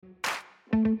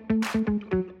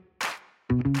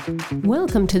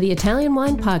Welcome to the Italian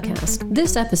Wine Podcast.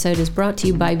 This episode is brought to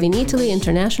you by Vinitaly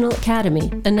International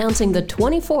Academy, announcing the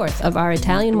 24th of our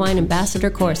Italian Wine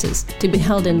Ambassador courses to be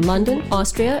held in London,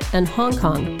 Austria, and Hong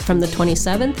Kong from the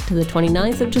 27th to the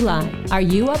 29th of July. Are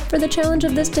you up for the challenge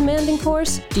of this demanding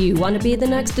course? Do you want to be the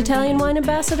next Italian Wine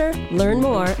Ambassador? Learn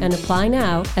more and apply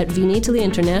now at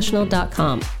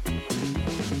vinitalyinternational.com.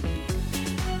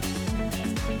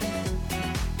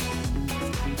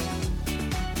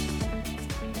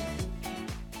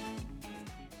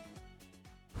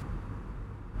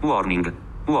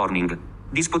 Warning.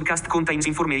 This podcast contains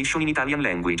information in Italian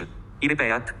language. I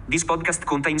repeat, this podcast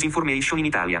contains information in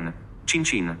Italian. Cin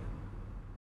cin.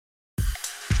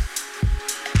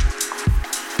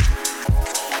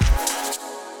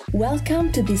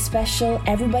 Welcome to this special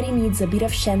Everybody Needs a Bit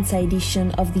of Scienza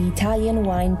edition of the Italian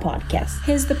Wine Podcast.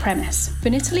 Here's the premise.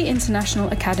 Vinitaly International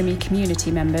Academy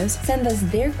community members send us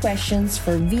their questions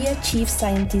for VIA Chief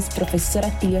Scientist Professor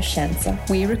Attilio Scienza.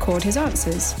 We record his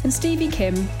answers, and Stevie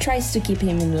Kim tries to keep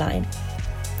him in line.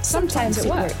 Sometimes it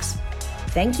works.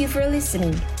 Thank you for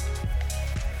listening.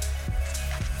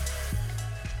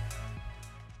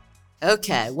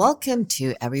 Okay, welcome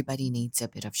to Everybody Needs a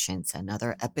Bit of Scienza.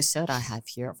 Another episode. I have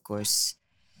here, of course,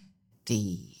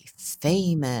 the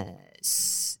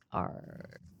famous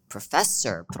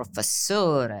Professor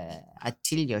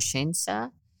Attilio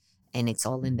Scienza, and it's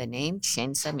all in the name.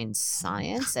 Scienza means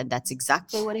science, and that's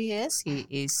exactly what he is. He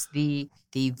is the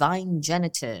vine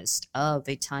genetist of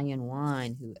Italian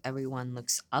wine, who everyone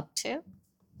looks up to.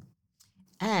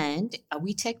 And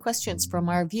we take questions from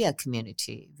our VIA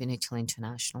community, Vinitaly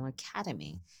International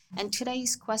Academy. And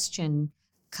today's question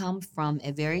comes from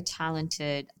a very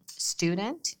talented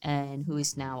student and who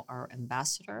is now our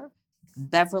ambassador,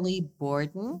 Beverly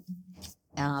Bourdin,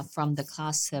 from the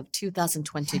class of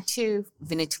 2022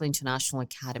 Vinitaly International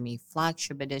Academy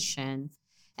Flagship Edition.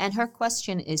 And her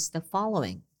question is the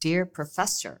following. Dear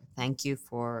Professor, thank you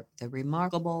for the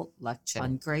remarkable lecture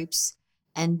on grapes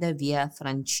and the Via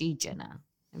Francigena.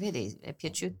 Vedi, è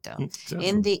piaciuto? Certo.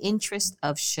 In the interest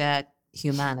of shared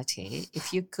humanity,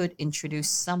 if you could introduce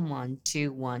someone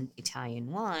to one Italian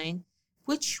wine,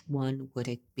 which one would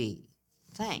it be?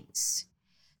 Thanks.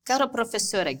 Caro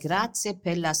professore, grazie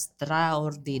per la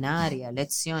straordinaria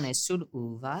lezione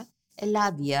sull'uva e la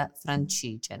Via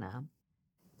Francigena.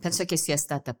 Penso che sia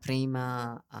stata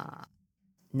prima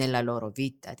nella loro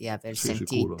vita di aver sentito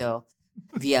sicuro.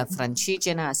 Via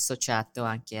Francigena associato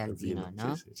anche al vino,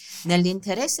 no? Sì.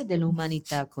 Nell'interesse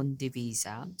dell'umanità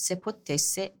condivisa, se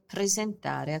potesse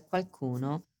presentare a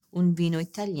qualcuno un vino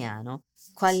italiano,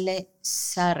 quale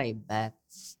sarebbe?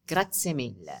 Grazie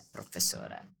mille,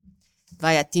 professore.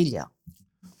 Vai Attilio.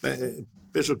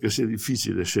 Penso che sia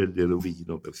difficile scegliere un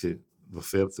vino perché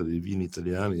l'offerta dei vini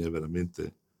italiani è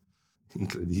veramente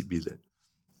incredibile.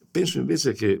 Penso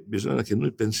invece che bisogna che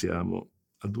noi pensiamo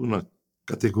ad una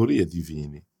categoria di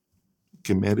vini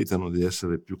che meritano di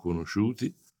essere più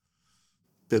conosciuti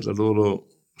per la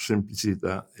loro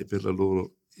semplicità e per la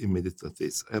loro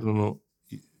immediatezza. Erano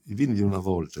i vini di una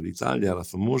volta. L'Italia era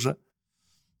famosa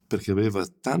perché aveva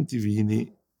tanti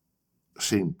vini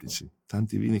semplici,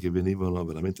 tanti vini che venivano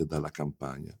veramente dalla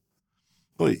campagna.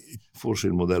 Poi forse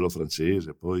il modello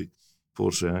francese, poi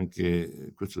forse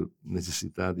anche questa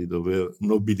necessità di dover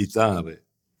nobilitare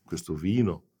questo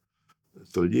vino,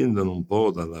 togliendolo un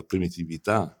po' dalla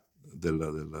primitività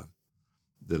della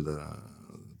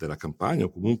campagna o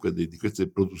comunque di queste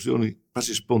produzioni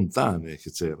quasi spontanee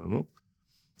che c'erano,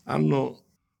 hanno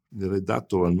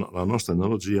dato alla nostra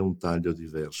enologia un taglio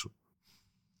diverso.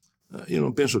 Io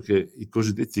non penso che i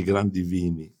cosiddetti grandi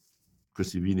vini,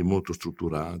 questi vini molto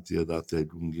strutturati, adatti ai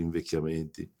lunghi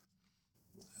invecchiamenti,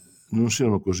 non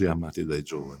siano così amati dai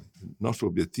giovani. Il nostro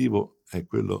obiettivo è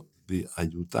quello di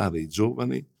aiutare i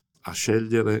giovani a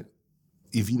scegliere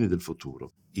i vini del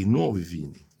futuro, i nuovi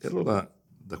vini. E allora,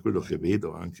 da quello che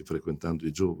vedo anche frequentando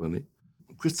i giovani,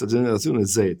 questa generazione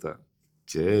Z,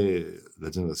 che è la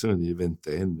generazione dei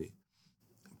ventenni,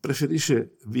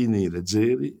 preferisce vini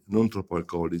leggeri, non troppo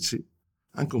alcolici,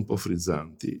 anche un po'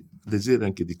 frizzanti, leggeri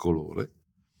anche di colore,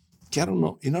 che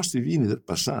erano i nostri vini del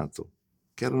passato,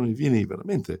 che erano i vini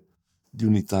veramente di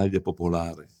un'Italia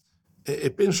popolare.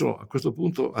 E penso a questo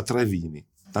punto a 3 vini,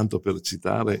 tanto per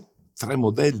citare 3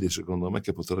 modelli secondo me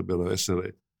che potrebbero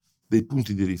essere dei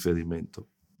punti di riferimento.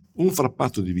 Un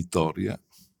Frappato di Vittoria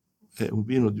è un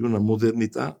vino di una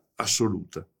modernità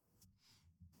assoluta,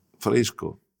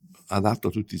 fresco, adatto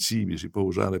a tutti i cibi, si può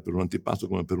usare per un antipasto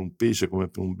come per un pesce, come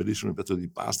per un bellissimo piatto di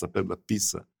pasta, per la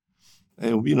pizza. È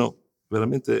un vino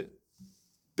veramente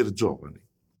per giovani.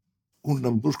 Un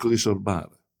Lambrusco di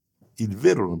Sorbara, il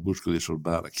vero Lambrusco di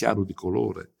Sorbara, chiaro di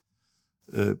colore,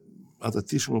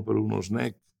 adattissimo per uno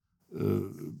snack,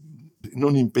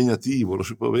 non impegnativo, lo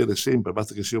si può avere sempre,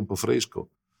 basta che sia un po' fresco,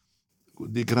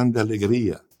 di grande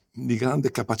allegria, di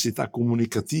grande capacità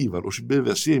comunicativa, lo si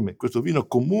beve assieme, questo vino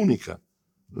comunica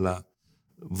la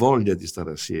voglia di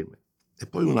stare assieme. E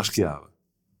poi una schiava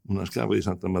di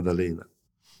Santa Maddalena,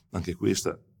 anche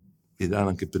questa ideale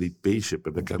anche per il pesce,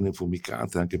 per le carni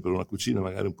affumicate, anche per una cucina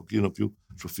magari un pochino più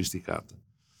sofisticata.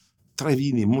 3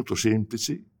 vini molto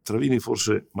semplici, 3 vini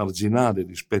forse marginali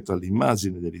rispetto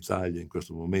all'immagine dell'Italia in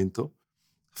questo momento,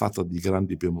 fatta di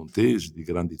grandi piemontesi, di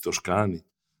grandi toscani,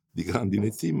 di grandi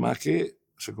netti, ma che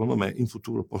secondo me in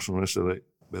futuro possono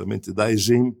essere veramente da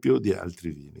esempio di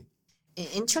altri vini.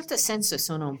 In certo senso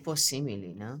sono un po'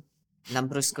 simili, no?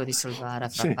 Lambrusco di Solvara,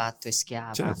 Frappato e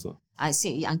Schiava. Certo.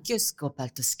 Sì, anch'io ho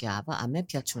scoperto Schiava, a me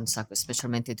piace un sacco,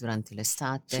 specialmente durante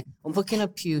l'estate, un pochino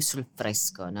più sul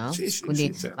fresco, no?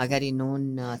 Quindi certo. magari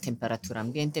non temperatura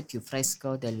ambiente, più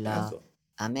fresco Certo.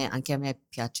 anche a me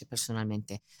piace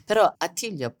personalmente. Però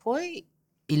Attilio, puoi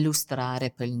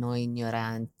illustrare per noi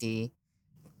ignoranti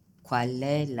qual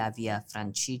è la via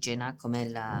Francigena, come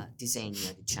la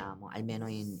disegno, diciamo, almeno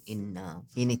in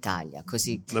Italia,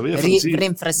 così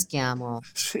rinfreschiamo.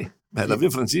 Sì, la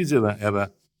via Francigena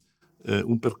era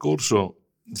un percorso,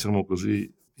 diciamo così,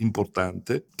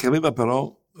 importante, che aveva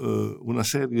però una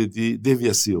serie di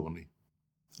deviazioni.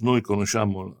 Noi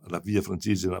conosciamo la via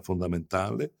Francigena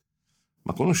fondamentale,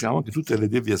 ma conosciamo anche tutte le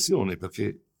deviazioni,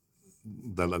 perché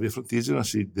dalla via Francigena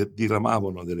si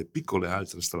diramavano delle piccole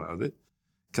altre strade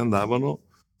che andavano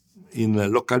in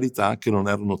località che non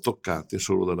erano toccate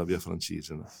solo dalla via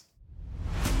Francigena.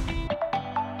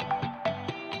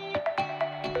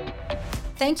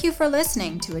 Thank you for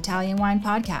listening to Italian Wine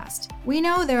Podcast. We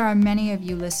know there are many of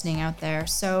you listening out there,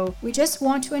 so we just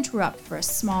want to interrupt for a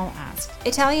small ask.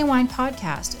 Italian Wine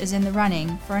Podcast is in the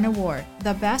running for an award,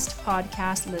 the Best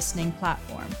Podcast Listening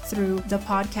Platform, through the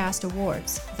Podcast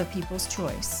Awards, the People's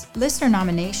Choice. Listener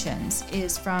nominations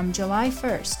is from July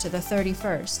 1st to the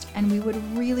 31st, and we would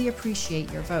really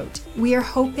appreciate your vote. We are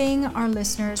hoping our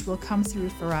listeners will come through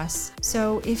for us,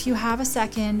 so if you have a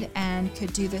second and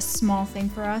could do this small thing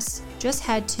for us, just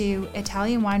head to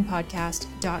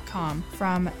ItalianWinePodcast.com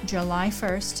from July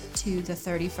 1st to the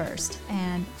 31st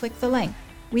and click the link.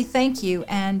 We thank you,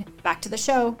 and back to the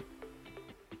show.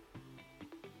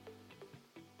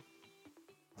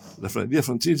 La via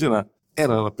Francigena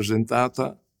era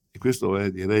rappresentata, e questo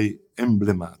è direi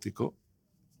emblematico,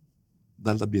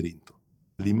 dal labirinto.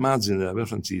 L'immagine della via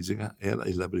Francigena era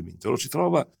il labirinto. Lo si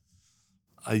trova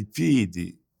ai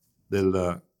piedi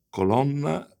della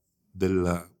colonna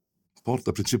della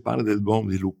porta principale del Duomo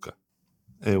di Lucca.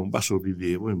 È un basso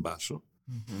rilievo in basso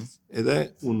ed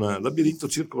è un labirinto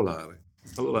circolare.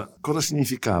 Allora, cosa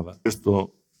significava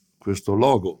questo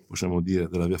logo, possiamo dire,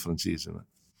 della via Francigena?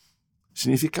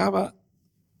 Significava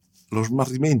lo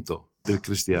smarrimento del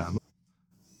cristiano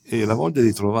e la voglia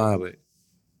di trovare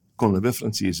con la via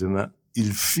Francigena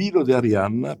il filo di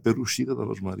Arianna per uscire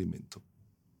dallo smarrimento.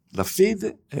 La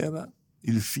fede era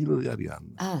il filo di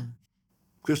Arianna.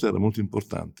 Questo era molto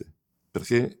importante,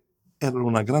 perché era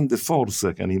una grande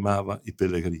forza che animava i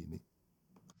pellegrini.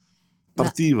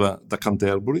 Partiva da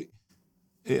Canterbury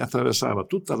e attraversava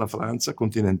tutta la Francia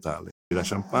continentale, la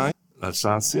Champagne,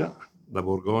 l'Alsazia, la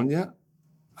Borgogna,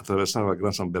 attraversava il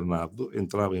Gran San Bernardo,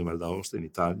 entrava in Val d'Aosta in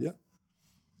Italia,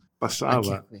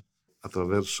 passava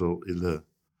attraverso la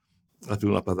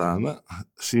Pianura Padana,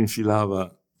 si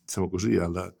infilava, diciamo così,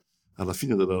 alla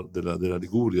fine della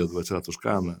Liguria, dove c'è la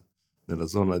Toscana, nella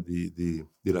zona di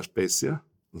La Spezia,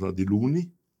 la zona di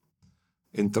Luni,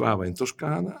 entrava in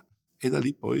Toscana e da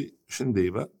lì poi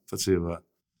scendeva, faceva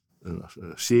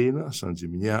Siena, San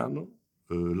Gimignano,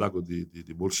 lago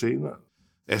di Bolsena,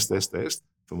 est,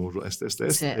 famoso est,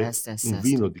 Sì, un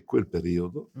vino di quel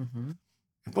periodo,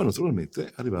 e poi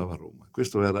naturalmente arrivava a Roma.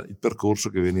 Questo era il percorso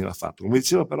che veniva fatto. Come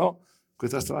diceva però,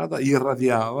 questa strada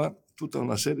irradiava tutta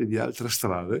una serie di altre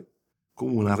strade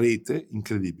come una rete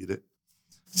incredibile.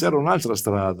 C'era un'altra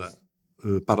strada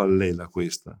parallela a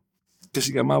questa, che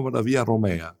si chiamava la Via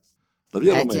Romea. La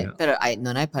Via Romea, però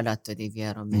non hai parlato di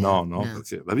Via Romea. No,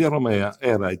 perché la Via Romea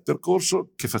era il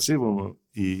percorso che facevano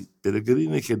i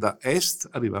pellegrini che da est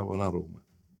arrivavano a Roma.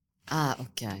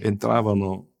 Ok.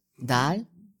 Entravano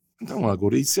a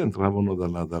Gorizia, entravano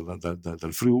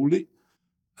dal Friuli,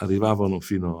 arrivavano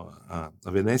fino a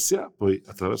Venezia, poi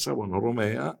attraversavano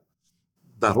Romea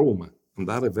da Roma,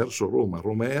 andare verso Roma.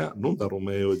 Romea, non da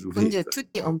Romeo e Giulietta. Quindi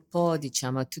tutti un po',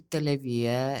 diciamo, tutte le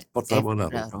vie portavano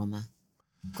a Roma.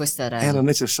 Questo era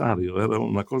necessario, era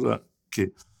una cosa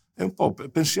che è un po',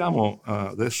 pensiamo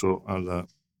adesso alla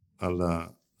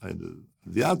al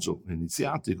viaggio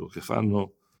iniziatico che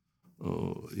fanno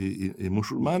i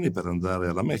musulmani per andare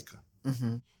alla Mecca.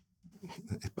 Mm-hmm.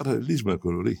 Il parallelismo è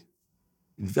quello lì.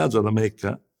 Il viaggio alla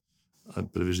Mecca,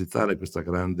 per visitare questa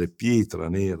grande pietra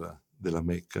nera della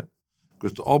Mecca,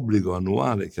 questo obbligo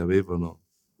annuale che avevano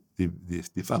di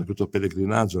fare questo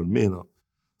pellegrinaggio almeno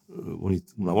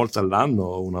una volta all'anno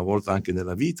o una volta anche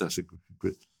nella vita,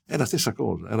 è la stessa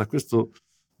cosa, era questo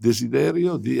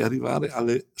desiderio di arrivare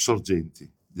alle sorgenti,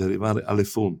 di arrivare alle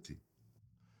fonti,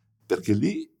 perché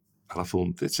lì alla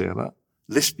fonte c'era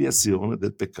l'espiazione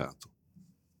del peccato,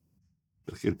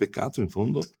 perché il peccato in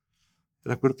fondo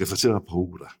era quello che faceva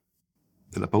paura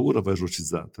e la paura va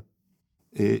esorcizzata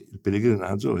e il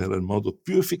pellegrinaggio era il modo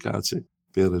più efficace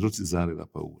per esorcizzare la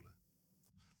paura.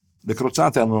 Le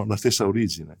crociate hanno la stessa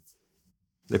origine.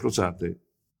 Le crociate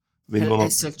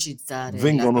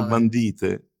vengono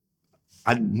bandite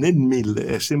nel 1000,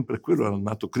 è sempre quello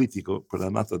l'annato critico,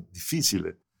 quell'annata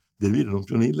difficile del 1000 non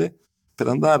più 1000, per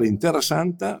andare in Terra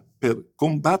Santa per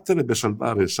combattere, per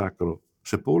salvare il Sacro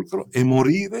Sepolcro e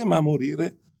morire, ma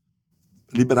morire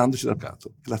liberandoci dal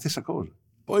peccato. È la stessa cosa.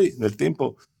 Poi nel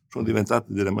tempo sono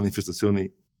diventate delle manifestazioni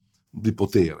di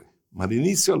potere, ma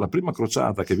all'inizio la prima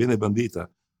crociata che viene bandita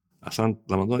la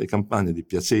Madonna di Campagna di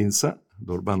Piacenza,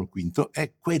 da Urbano V,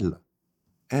 è quella.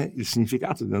 È il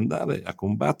significato di andare a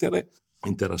combattere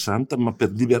in Terra Santa, ma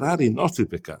per liberare i nostri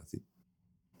peccati.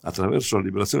 Attraverso la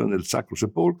liberazione del Sacro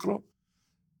Sepolcro,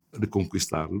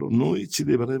 riconquistarlo, noi ci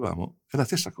liberavamo. È la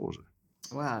stessa cosa.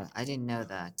 Wow, I didn't know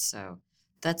that. So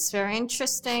that's very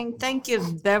interesting. Thank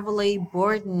you, Beverly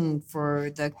Bourdin,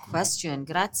 for the question.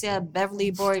 Grazie,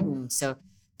 Beverly Bourdin. So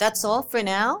that's all for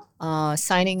now.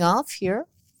 Signing off here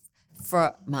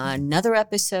for another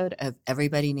episode of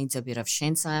Everybody Needs a Bit of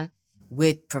Scienza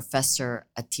with Professor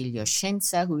Attilio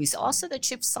Scienza, who is also the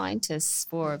chief scientist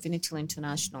for Venezuela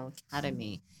International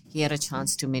Academy. He had a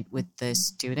chance to meet with the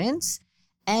students,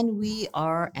 and we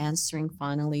are answering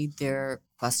finally their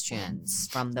questions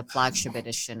from the flagship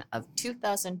edition of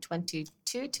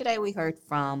 2022. Today we heard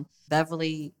from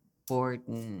Beverly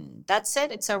Bourdin. That's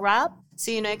it. It's a wrap.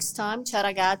 See you next time. Ciao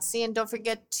ragazzi. And don't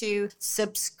forget to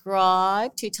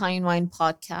subscribe to Italian Wine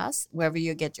Podcast, wherever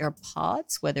you get your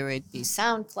pods, whether it be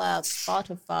SoundCloud,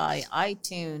 Spotify,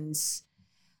 iTunes,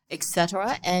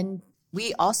 etc. And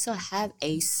we also have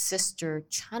a sister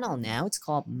channel now. It's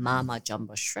called Mama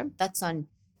Jumbo Shrimp. That's on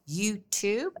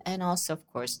YouTube and also, of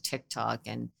course, TikTok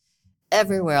and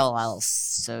everywhere else.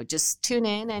 So just tune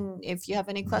in. And if you have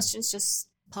any questions, just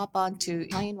pop on to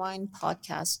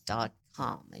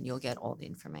ItalianWinePodcast.com and you'll get all the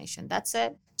information. That's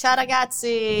it. Ciao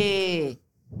ragazzi!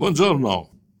 Buongiorno,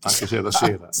 anche se è la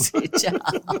sera. Ciao.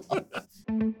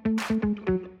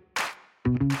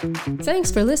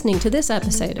 Thanks for listening to this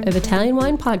episode of Italian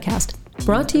Wine Podcast,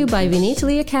 brought to you by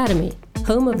Vinitaly Academy,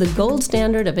 home of the gold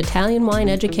standard of Italian wine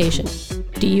education.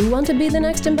 Do you want to be the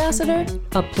next ambassador?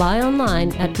 Apply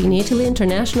online at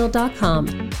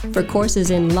vinitalyinternational.com for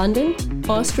courses in London,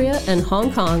 Austria, and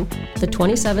Hong Kong, the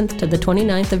 27th to the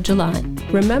 29th of July.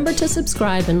 Remember to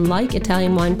subscribe and like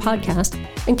Italian Wine Podcast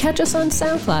and catch us on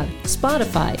SoundCloud,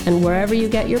 Spotify, and wherever you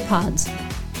get your pods.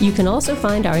 You can also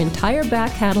find our entire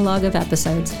back catalog of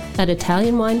episodes at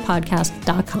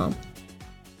ItalianWinePodcast.com.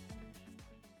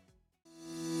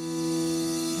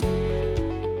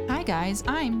 Hi guys,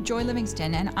 I'm Joy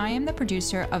Livingston and I am the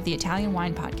producer of the Italian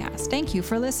Wine Podcast. Thank you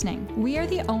for listening. We are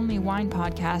the only wine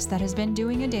podcast that has been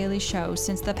doing a daily show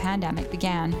since the pandemic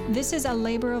began. This is a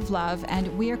labor of love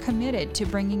and we are committed to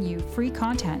bringing you free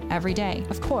content every day.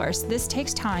 Of course, this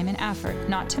takes time and effort,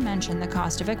 not to mention the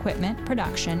cost of equipment,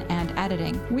 production, and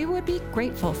editing. We would be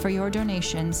grateful for your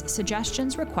donations,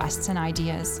 suggestions, requests, and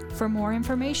ideas. For more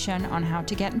information on how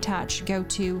to get in touch, go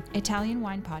to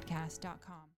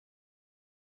ItalianWinePodcast.com.